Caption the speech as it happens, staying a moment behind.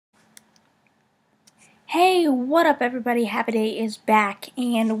Hey, what up everybody? Happy Day is back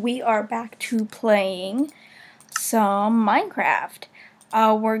and we are back to playing some Minecraft.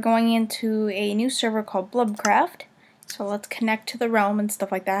 We're going into a new server called Blubcraft. So let's connect to the realm and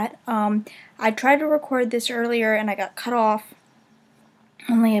stuff like that. I tried to record this earlier and I got cut off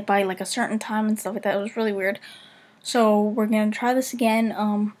only by like a certain time and stuff like that. It was really weird. So we're gonna try this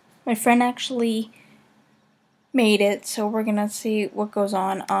again. My friend actually made it, so we're gonna see what goes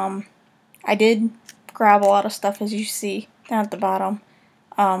on. I did grab a lot of stuff, as you see down at the bottom.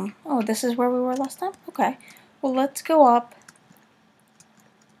 Oh, this is where we were last time? Okay. Well, let's go up,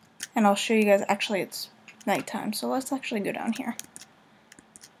 and I'll show you guys. Actually, it's nighttime, so let's actually go down here.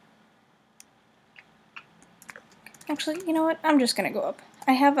 Actually, you know what? I'm just gonna go up.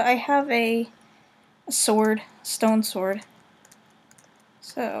 I have a sword, stone sword.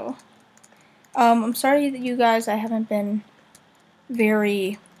 So, I'm sorry that you guys, I haven't been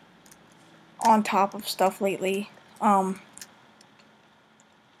very on top of stuff lately. Oh,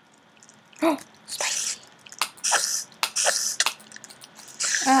 spicy.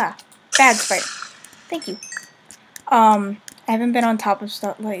 Ah, bad spider. Thank you. I haven't been on top of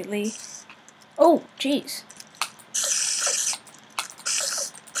stuff lately. Oh, jeez.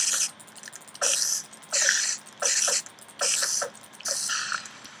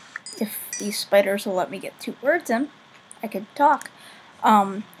 If these spiders will let me get 2 words in, I could talk.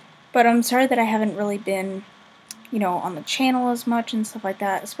 But I'm sorry that I haven't really been, you know, on the channel as much and stuff like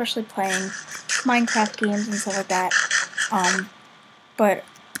that, especially playing Minecraft games and stuff like that. But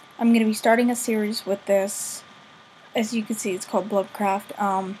I'm going to be starting a series with this. As you can see, it's called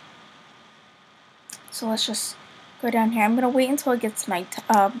Blubcraft. So let's just go down here. I'm going to wait until it gets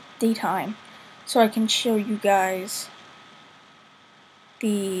daytime so I can show you guys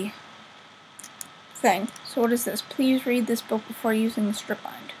the thing. So what is this? Please read this book before using the strip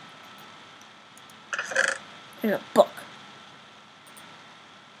bind. There's a book.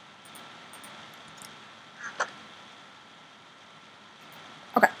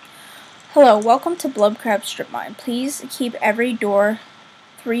 Okay. Hello, welcome to Blubcraft strip mine. Please keep every door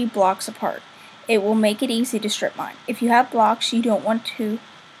 3 blocks apart. It will make it easy to strip mine. If you have blocks you don't want to,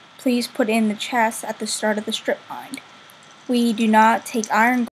 please put in the chest at the start of the strip mine. We do not take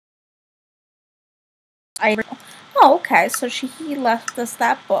iron. Oh, okay, so he left us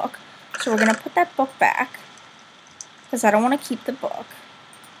that book. So we're going to put that book back, because I don't want to keep the book,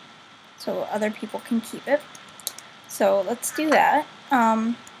 so other people can keep it. So let's do that.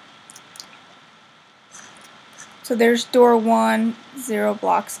 So there's door 1, 0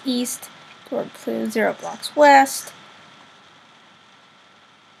 blocks east, door 2, 0 blocks west.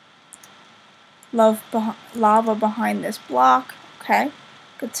 Lava behind this block. Okay,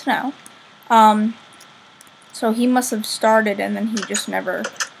 good to know. So he must have started and then he just never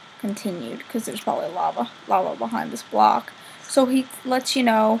continued, because there's probably lava behind this block. So he lets you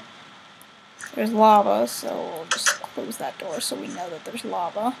know there's lava, so we'll just close that door so we know that there's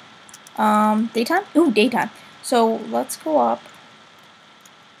lava. Daytime? Ooh, daytime. So let's go up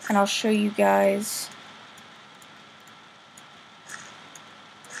and I'll show you guys.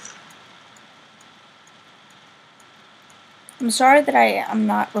 I'm sorry that I'm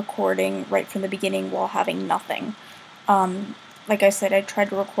not recording right from the beginning while having nothing. Like I said, I tried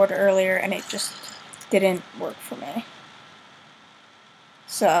to record earlier and it just didn't work for me.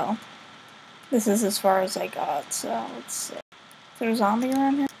 So, this is as far as I got, so let's see. Is there a zombie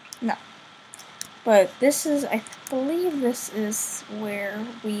around here? No. But this is, I believe this is where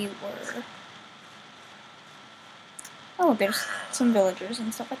we were. Oh, there's some villagers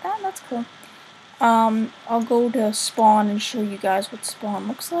and stuff like that. That's cool. I'll go to spawn and show you guys what spawn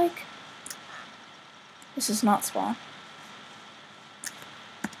looks like. This is not spawn.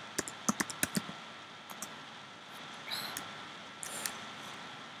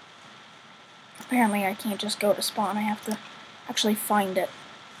 Apparently I can't just go to spawn, I have to actually find it.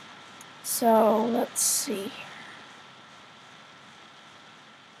 So, let's see.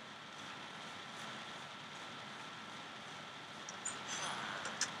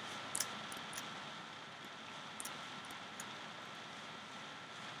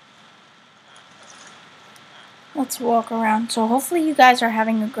 Let's walk around. So hopefully you guys are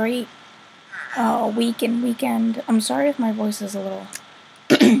having a great week and weekend. I'm sorry if my voice is a little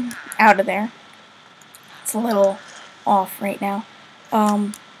out of there. It's a little off right now.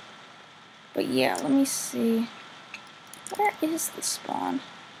 But yeah, let me see. Where is the spawn?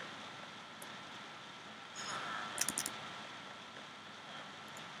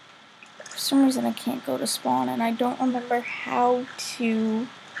 For some reason I can't go to spawn and I don't remember how to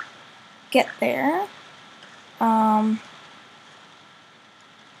get there.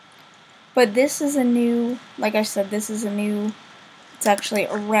 But this is a new, like I said, it's actually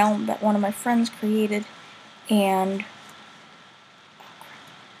a realm that one of my friends created, and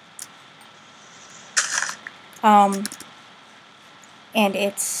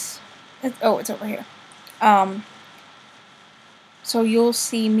it's over here. So you'll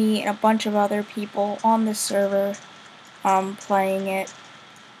see me and a bunch of other people on this server, playing it.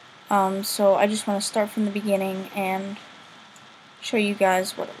 So I just want to start from the beginning and show you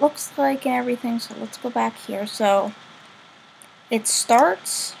guys what it looks like and everything. So let's go back here. So it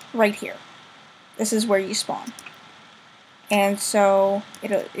starts right here. This is where you spawn. And so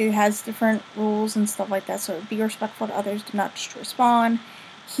it has different rules and stuff like that. So be respectful to others. Do not destroy spawn.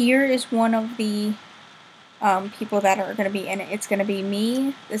 Here is one of the people that are going to be in it. It's going to be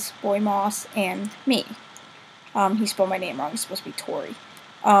me, this boy Moss, and me. He spelled my name wrong. It's supposed to be Tori.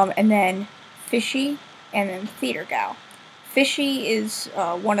 And then Fishy, and then Theater Gal. Fishy is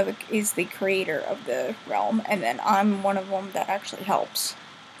the creator of the realm, and then I'm one of them that actually helps.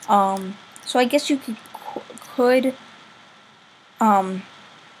 So I guess you could I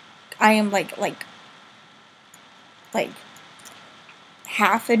am like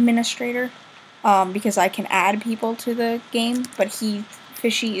half administrator, because I can add people to the game, but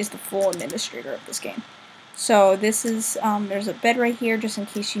Fishy is the full administrator of this game. So this is, there's a bed right here, just in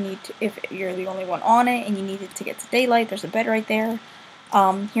case you need to, if you're the only one on it and you need it to get to daylight, there's a bed right there.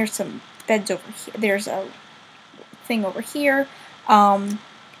 Here's some beds over here. There's a thing over here.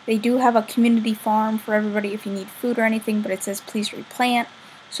 They do have a community farm for everybody if you need food or anything, but it says please replant.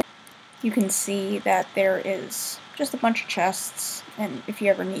 So you can see that there is just a bunch of chests, and if you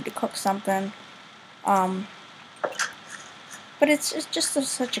ever need to cook something. But it's just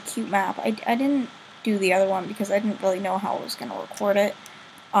such a cute map. I didn't do the other one because I didn't really know how I was going to record it.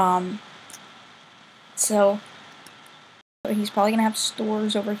 So he's probably going to have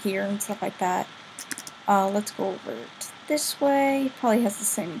stores over here and stuff like that. Let's go over to this way. It probably has the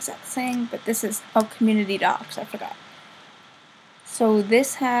same exact thing, but this is, community docks, I forgot. So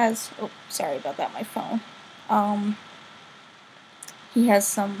this has, oh, sorry about that, my phone. He has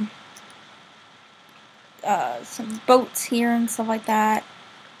some boats here and stuff like that.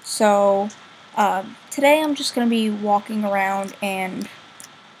 So, today I'm just going to be walking around and,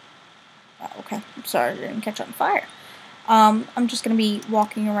 okay, I'm sorry, I didn't catch on fire. I'm just going to be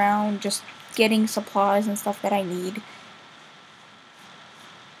walking around, just getting supplies and stuff that I need,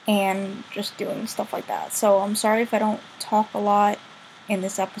 and just doing stuff like that. So I'm sorry if I don't talk a lot in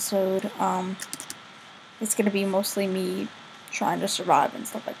this episode. It's going to be mostly me trying to survive and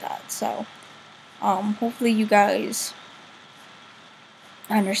stuff like that. So, hopefully you guys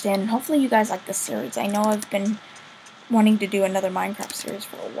understand, and hopefully you guys like this series. I know I've been wanting to do another Minecraft series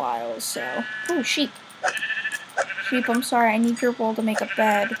for a while, so... Oh, sheep. Sheep, I'm sorry, I need your wool to make a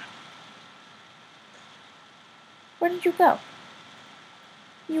bed. Where did you go?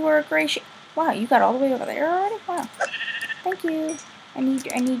 You were a gray sheep. Wow, you got all the way over there already? Wow. Thank you. I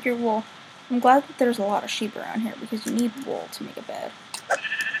need your wool. I'm glad that there's a lot of sheep around here, because you need wool to make a bed.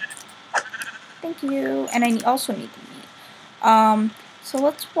 Thank you. And I also need the meat. So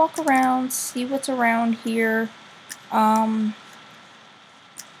let's walk around, see what's around here. As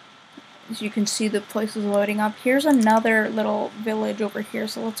you can see, the place is loading up. Here's another little village over here,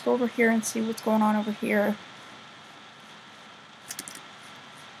 so let's go over here and see what's going on over here.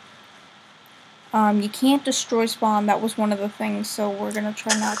 You can't destroy spawn, that was one of the things, so we're gonna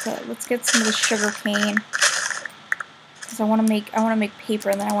try not to. Let's get some of the sugar cane, because I want to make paper,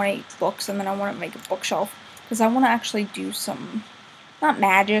 and then I want to eat books, and then I want to make a bookshelf, because I want to actually do some, not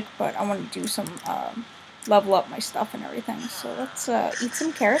magic, but I want to do some, level up my stuff and everything. So let's, eat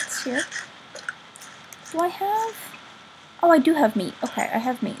some carrots here. Do I have? Oh, I do have meat. Okay, I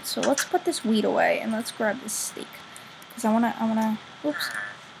have meat. So let's put this wheat away, and let's grab this steak, because I wanna, oops.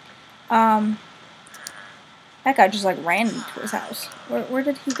 That guy just, like, ran into his house. Where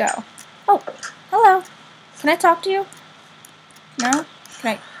did he go? Oh, hello. Can I talk to you? No?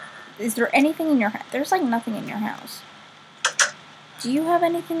 Is there anything in your house? There's, like, nothing in your house. Do you have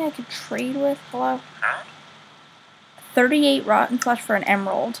anything I could trade with? Hello? 38 rotten flesh for an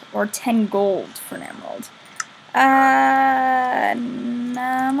emerald, or 10 gold for an emerald. Nah,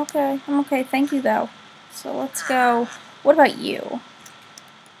 I'm okay. I'm okay. Thank you, though. So let's go. What about you?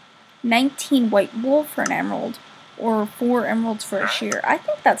 19 white wool for an emerald, or 4 emeralds for a shear. I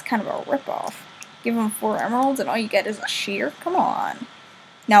think that's kind of a ripoff. Give them 4 emeralds and all you get is a shear? Come on.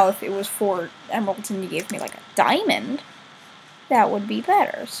 Now, if it was 4 emeralds and you gave me, like, a diamond, that would be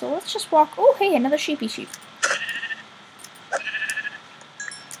better. So let's just walk. Oh, hey, another sheepy sheep.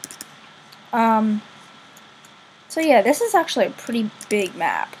 So yeah, this is actually a pretty big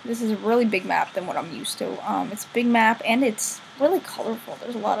map. This is a really big map than what I'm used to. It's a big map, and it's really colorful.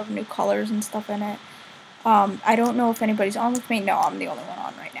 There's a lot of new colors and stuff in it. I don't know if anybody's on with me. No, I'm the only one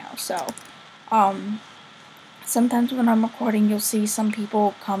on right now. So, sometimes when I'm recording, you'll see some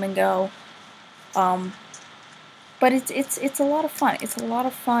people come and go. But it's a lot of fun. It's a lot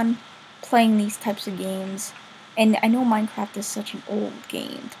of fun playing these types of games. And I know Minecraft is such an old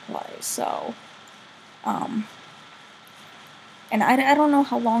game to play, so, and I don't know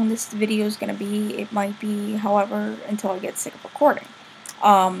how long this video is going to be. It might be, however, until I get sick of recording.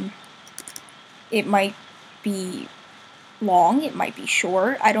 It might be long, it might be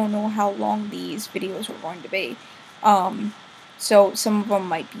short. I don't know how long these videos are going to be. So some of them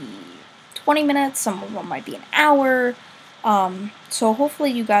might be 20 minutes, some of them might be an hour. So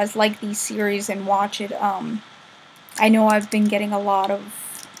hopefully you guys like these series and watch it. I know I've been getting a lot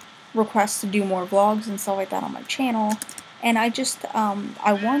of requests to do more vlogs and stuff like that on my channel, and I just,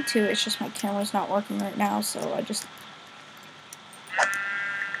 I want to, it's just my camera's not working right now, so I just,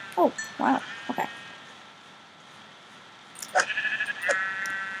 oh, wow, okay.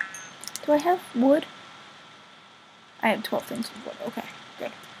 Do I have wood? I have 12 things of wood, okay,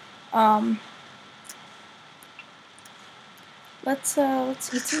 good. Let's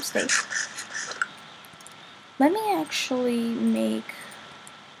eat some steak. Let me actually make,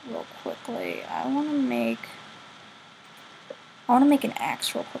 real quickly, I want to make an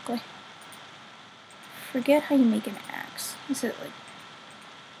axe real quickly. Forget how you make an axe. Is it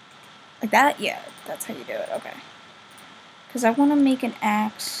like that? Yeah, that's how you do it, okay. Because I want to make an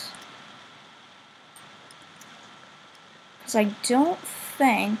axe, because I don't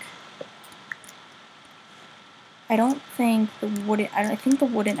think the wooden, I think the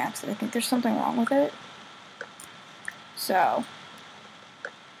wooden axe, I think there's something wrong with it. So,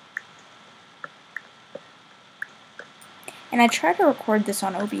 and I tried to record this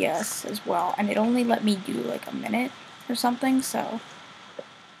on OBS as well, and it only let me do like a minute or something, so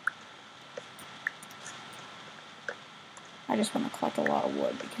I just want to collect a lot of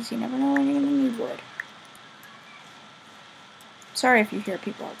wood, because you never know when you're going to need wood. Sorry if you hear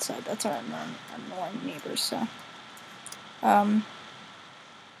people outside, that's our annoying neighbors, so. Hi,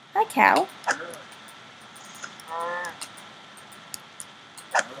 cow.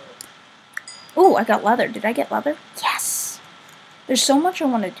 Ooh, I got leather. Did I get leather? Yes! There's so much I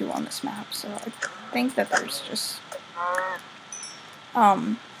want to do on this map, so I think that there's just...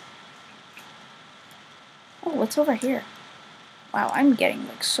 Oh, what's over here? Wow, I'm getting,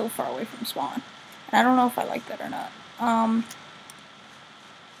 like, so far away from spawn. And I don't know if I like that or not.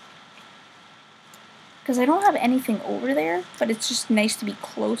 Because I don't have anything over there, but it's just nice to be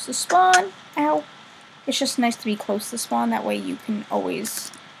close to spawn. Ow. It's just nice to be close to spawn, that way you can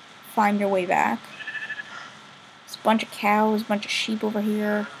always find your way back. There's a bunch of cows, a bunch of sheep over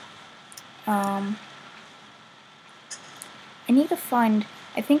here. I need to find,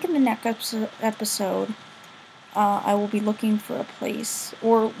 I think in the next episode, I will be looking for a place,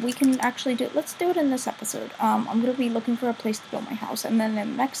 or we can actually do, let's do it in this episode. I'm going to be looking for a place to build my house, and then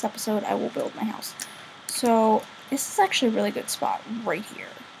in the next episode, I will build my house. So, this is actually a really good spot right here.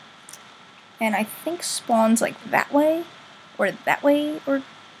 And I think spawn's like that way, or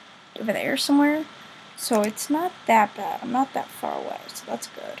over there somewhere. So it's not that bad. I'm not that far away, so that's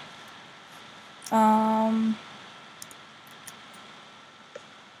good.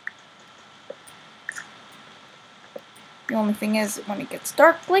 The only thing is, when it gets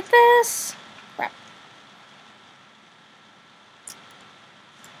dark like this, crap.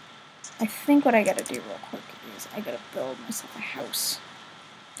 I think what I gotta do real quick is I gotta build myself a house.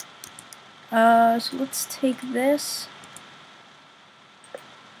 So let's take this.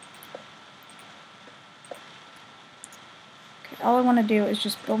 Okay, all I want to do is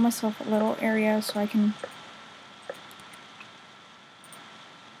just build myself a little area so I can...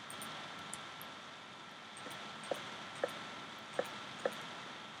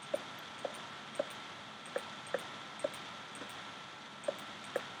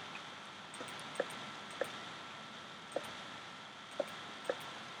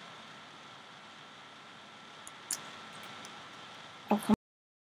 Oh, come on.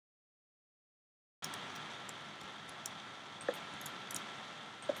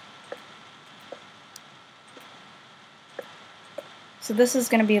 So this is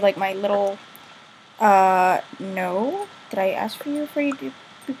gonna be like my little, no. Did I ask for you to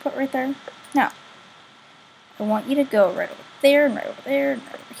be put right there? No. I want you to go right over there, and right over there, and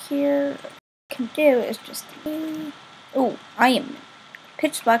right over here. What I can do is just, oh, I am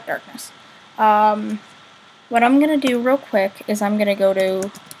pitch black darkness. What I'm gonna do real quick is I'm gonna go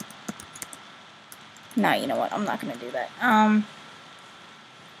to No, you know what? I'm not gonna do that.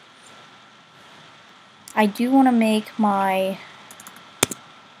 I do want to make my...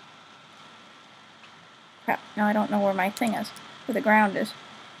 Crap, now I don't know where my thing is. Where the ground is.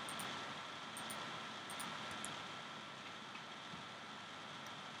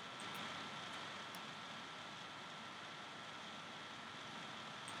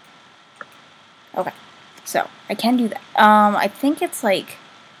 Okay, so I can do that. I think it's like...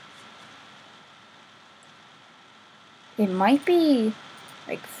 It might be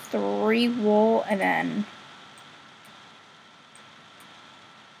like 3 wool and then...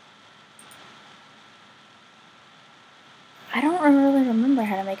 I don't really remember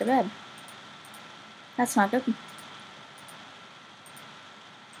how to make a bed. That's not good.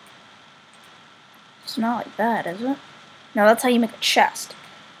 It's not like that, is it? No, that's how you make a chest.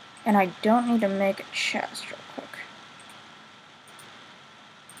 And I don't need to make a chest real quick.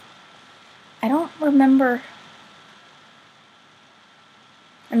 I don't remember...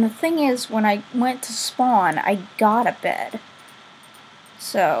 And the thing is, when I went to spawn, I got a bed.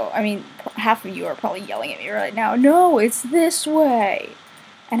 So, I mean, half of you are probably yelling at me right now, no, it's this way!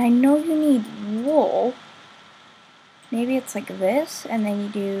 And I know you need wool. Maybe it's like this, and then you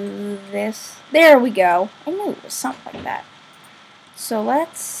do this. There we go! I knew it was something like that. So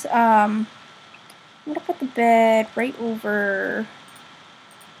let's, I'm gonna put the bed right over...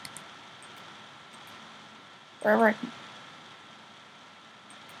 wherever I can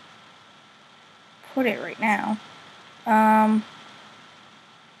put it right now.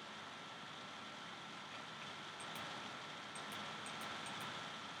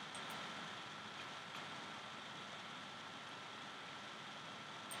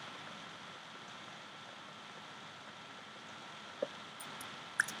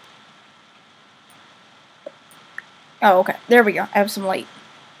 Oh, okay. There we go. I have some light.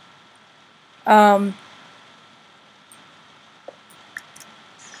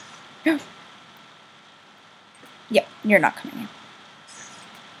 Yeah, you're not coming in.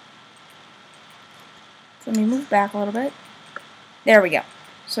 So let me move back a little bit. There we go.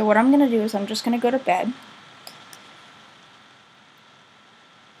 So what I'm going to do is I'm just going to go to bed.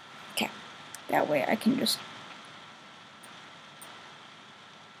 Okay. That way I can just...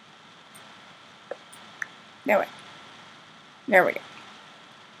 That way. There we go.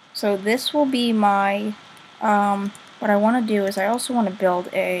 So this will be my... what I want to do is I also want to build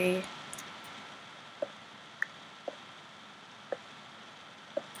a...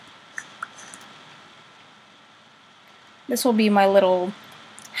 This will be my little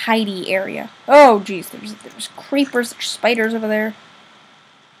hidey area. Oh, geez, there's creepers, there's spiders over there.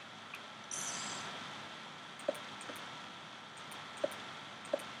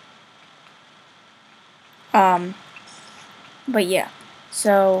 But yeah,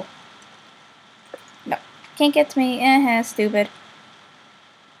 so... No, can't get to me, stupid.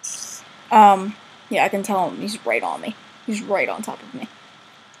 Yeah, I can tell him he's right on me. He's right on top of me.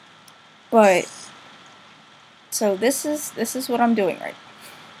 But... So this is what I'm doing right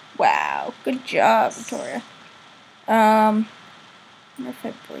now. Wow, good job, Victoria. I wonder if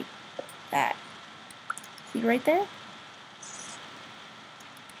I break that. See right there?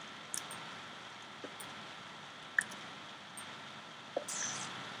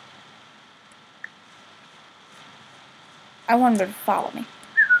 I want him to follow me.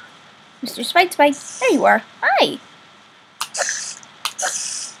 Mr. Spike, there you are. Hi!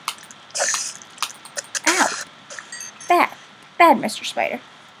 Bad, Mr. Spider.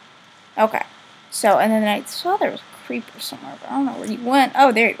 Okay. So, and then I saw there was a creeper somewhere, but I don't know where you went.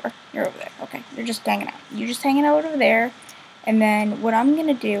 Oh, there you were. You're over there. Okay. You're just hanging out. You're just hanging out over there. And then what I'm going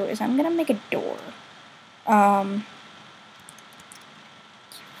to do is I'm going to make a door.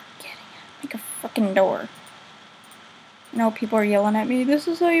 Make a freaking door. You know, people are yelling at me, this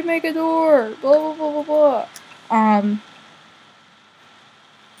is how you make a door. Blah, blah, blah, blah, blah.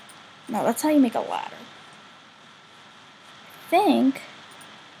 No, that's how you make a ladder. I think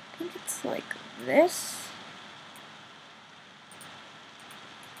it's like this,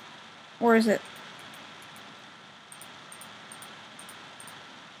 or is it?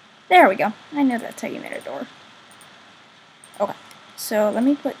 There we go. I know that's how you made a door. Okay, so let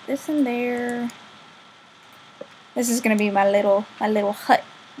me put this in there. This is gonna be my little hut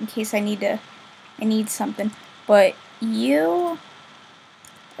in case I need something. But you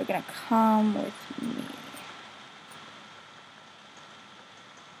are gonna come with me.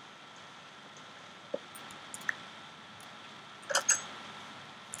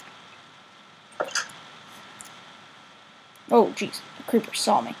 Oh, jeez, the creeper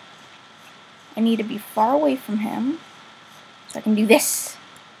saw me. I need to be far away from him so I can do this.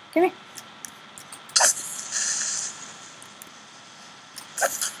 Come here.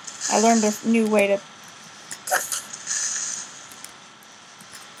 I learned a new way to...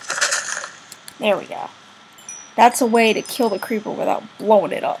 There we go. That's a way to kill the creeper without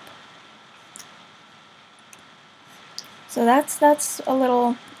blowing it up. So that's a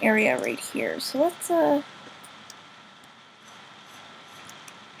little area right here. So let's I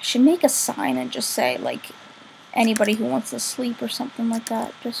should make a sign and just say, like, anybody who wants to sleep or something like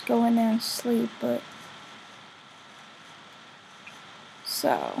that, just go in there and sleep. But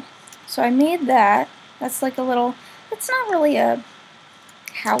so I made that. That's like a little, it's not really a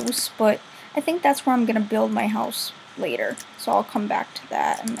house, but I think that's where I'm gonna build my house later. So I'll come back to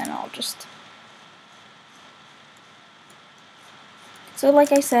that, and then I'll just... So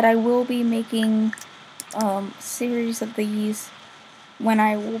like I said, I will be making a series of these. When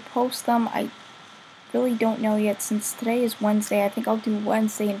I will post them, I really don't know yet, since today is Wednesday. I think I'll do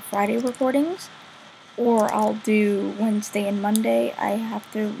Wednesday and Friday recordings, or I'll do Wednesday and Monday. I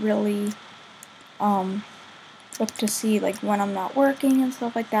have to really look to see, like, when I'm not working and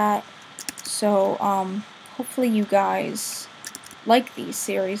stuff like that. So hopefully you guys like these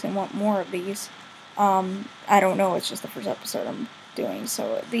series and want more of these. I don't know, it's just the first episode I'm doing.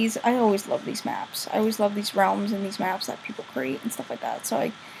 So these, I always love these maps. I always love these realms and these maps that people create and stuff like that.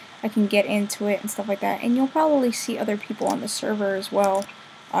 So I can get into it and stuff like that. And you'll probably see other people on the server as well.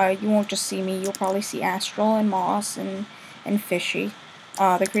 You won't just see me. You'll probably see Astral and Moss and Fishy,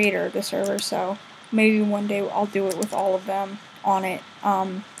 the creator of the server. So maybe one day I'll do it with all of them on it.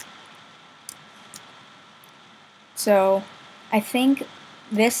 So I think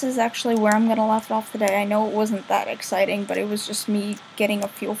this is actually where I'm gonna left off today. I know it wasn't that exciting, but it was just me getting a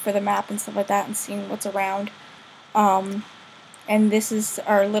feel for the map and stuff like that and seeing what's around. And this is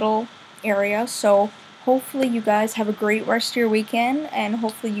our little area, so hopefully you guys have a great rest of your weekend, and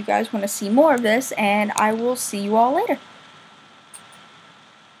hopefully you guys want to see more of this, and I will see you all later.